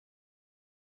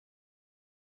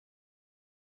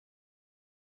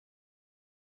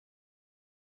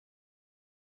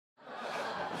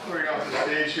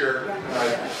stage here.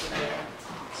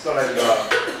 Thought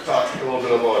I'd talk a little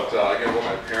bit about, again, about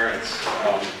my parents.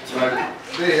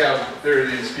 There are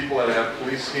these people that have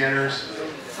police scanners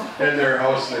in their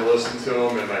house and they listen to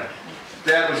them. And my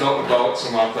dad was out and about,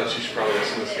 so Mom thought she should probably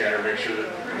listen to the scanner, make sure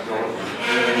that there's no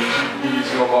anything he needs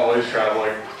to know about while he's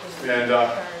traveling. And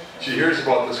she hears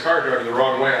about this car driving the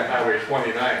wrong way on Highway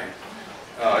 29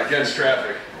 against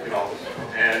traffic, you know.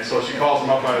 And so she calls him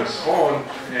up on his phone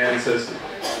and says,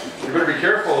 "You better be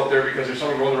careful up there because there's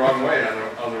someone going the wrong way on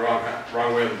the wrong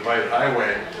way on the divided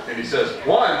highway." And he says,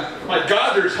 "One? My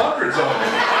God, there's hundreds of them."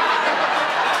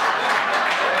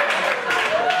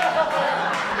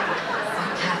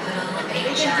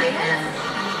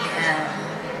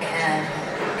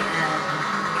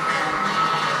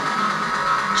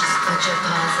 Just put your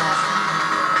paws up,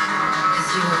 'cause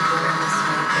you were born this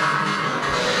way, baby.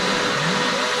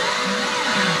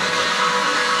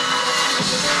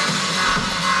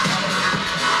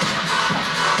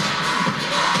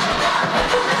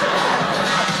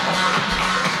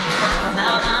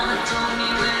 Now Mama told me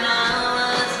when I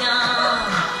was young,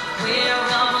 we're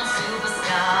all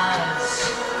superstars.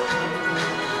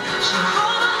 She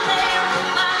rolled her hair with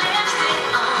my lipstick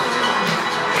on,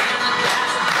 and a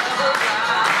glass of bubble.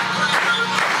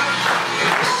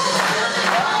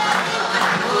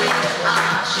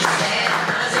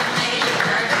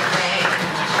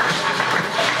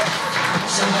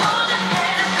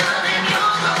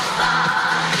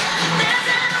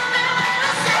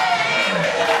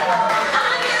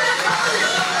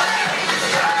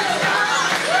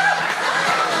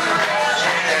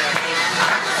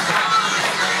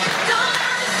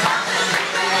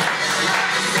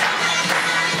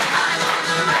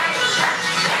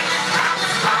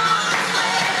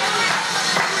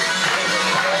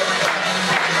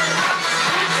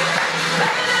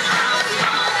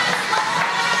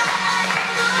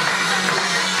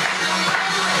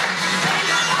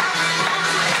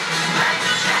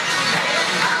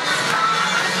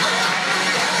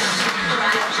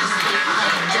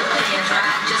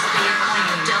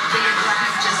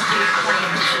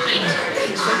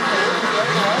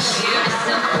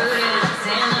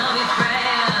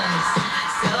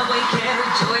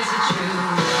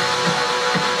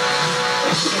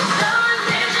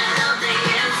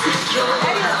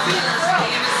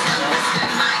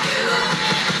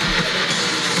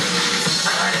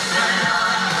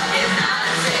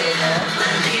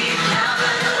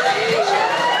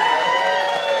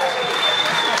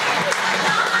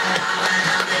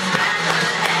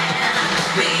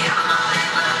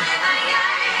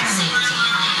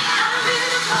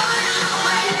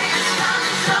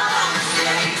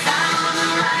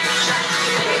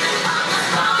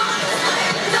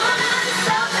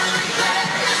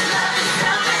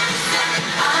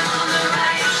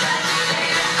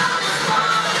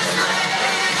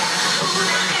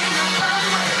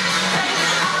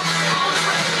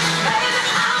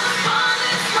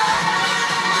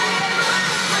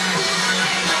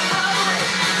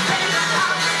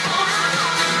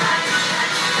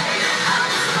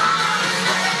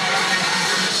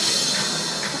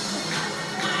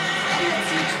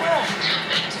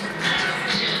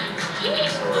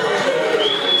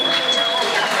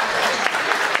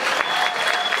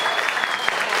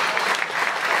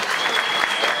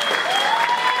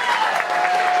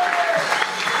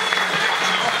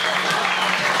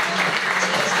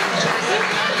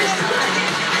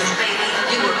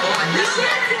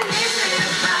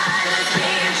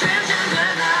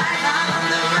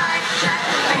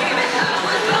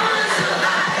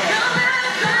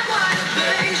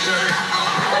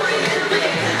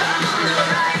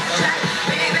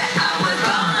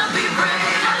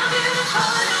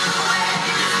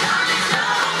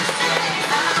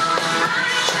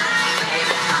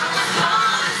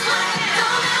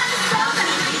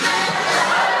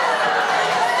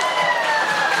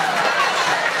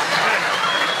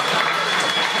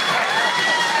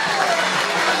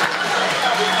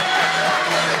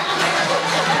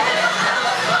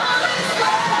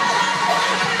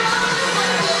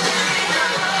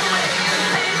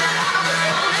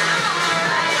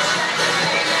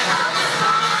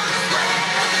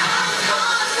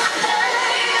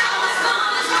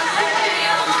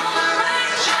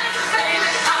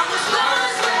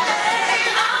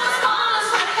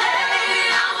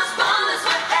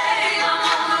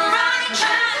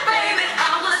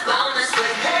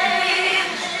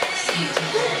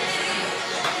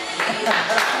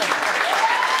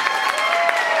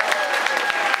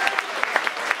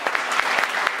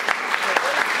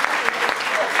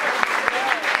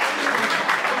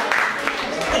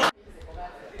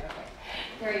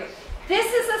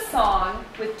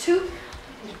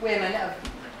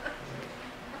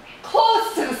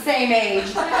 same age,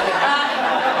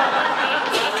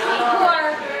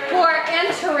 who are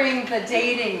entering the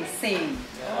dating scene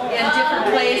in different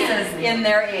places in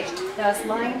their age. That's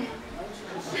mine.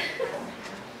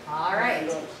 All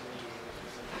right.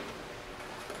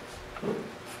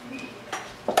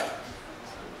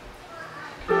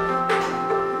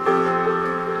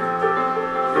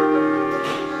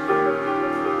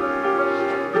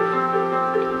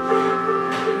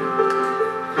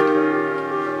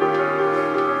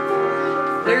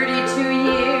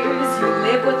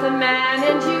 With a man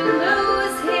and you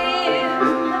lose him.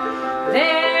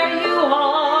 There you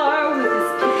are with his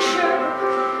picture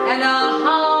and a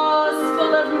house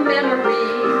full of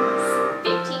memories.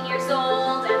 15 years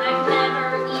old and I've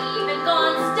never even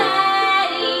gone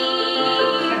steady.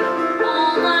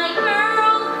 All my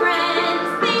girlfriends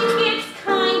think it's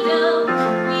kind of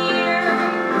weird.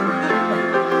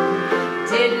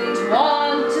 Didn't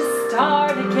want to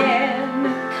start again.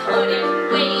 Couldn't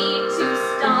wait to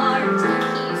start.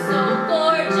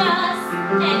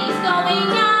 And he's going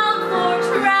out for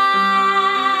track.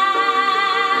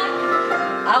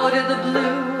 Out of the blue